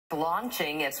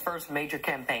Launching its first major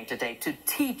campaign today to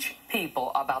teach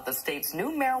people about the state's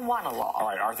new marijuana law. All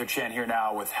right, Arthur Chen here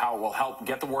now with how it will help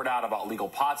get the word out about legal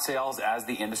pot sales as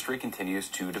the industry continues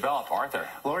to develop. Arthur.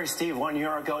 Lori, Steve, 1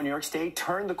 year ago, New York State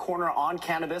turned the corner on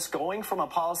cannabis, going from a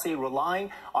policy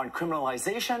relying on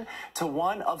criminalization to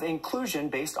one of inclusion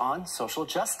based on social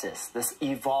justice. This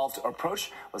evolved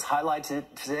approach was highlighted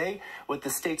today with the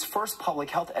state's first public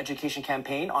health education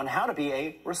campaign on how to be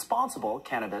a responsible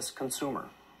cannabis consumer.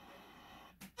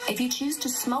 If you choose to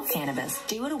smoke cannabis,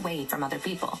 do it away from other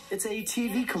people. It's a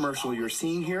TV commercial you're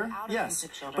seeing here, yes,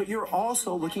 but you're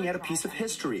also looking at a piece of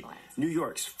history. New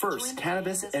York's first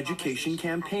cannabis education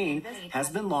campaign has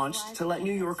been launched to let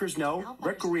New Yorkers know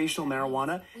recreational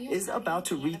marijuana is about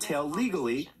to retail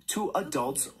legally to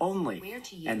adults only.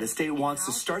 And the state wants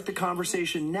to start the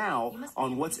conversation now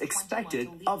on what's expected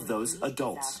of those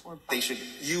adults. They should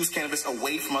use cannabis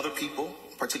away from other people,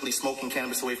 particularly smoking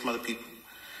cannabis away from other people.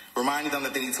 Reminding them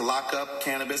that they need to lock up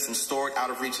cannabis and store it out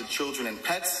of reach of children and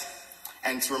pets,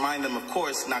 and to remind them, of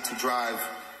course, not to drive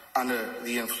under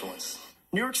the influence.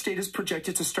 New York State is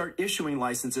projected to start issuing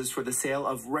licenses for the sale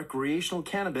of recreational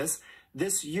cannabis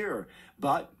this year,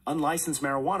 but unlicensed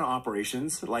marijuana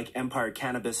operations like Empire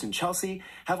Cannabis in Chelsea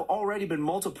have already been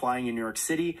multiplying in New York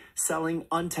City, selling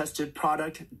untested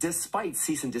product despite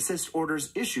cease and desist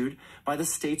orders issued by the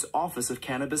state's Office of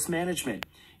Cannabis Management.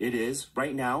 It is,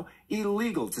 right now,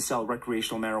 illegal to sell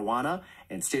recreational marijuana,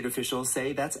 and state officials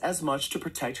say that's as much to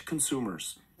protect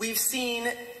consumers. We've seen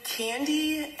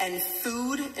candy and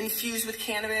food infused with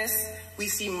cannabis. We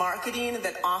see marketing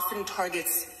that often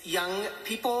targets young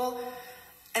people.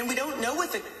 And we don't know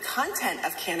what the content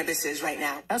of cannabis is right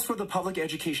now. As for the public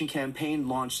education campaign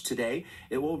launched today,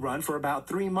 it will run for about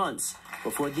 3 months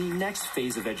before the next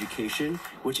phase of education,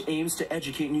 which aims to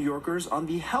educate New Yorkers on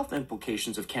the health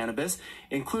implications of cannabis,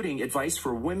 including advice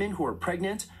for women who are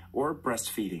pregnant or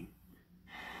breastfeeding.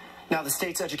 Now, the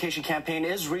state's education campaign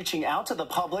is reaching out to the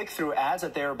public through ads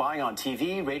that they're buying on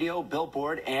TV, radio,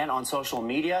 billboard, and on social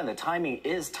media. And the timing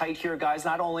is tight here, guys.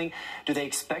 Not only do they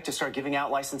expect to start giving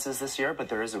out licenses this year, but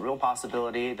there is a real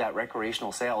possibility that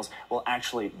recreational sales will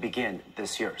actually begin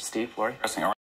this year. Steve, Lori?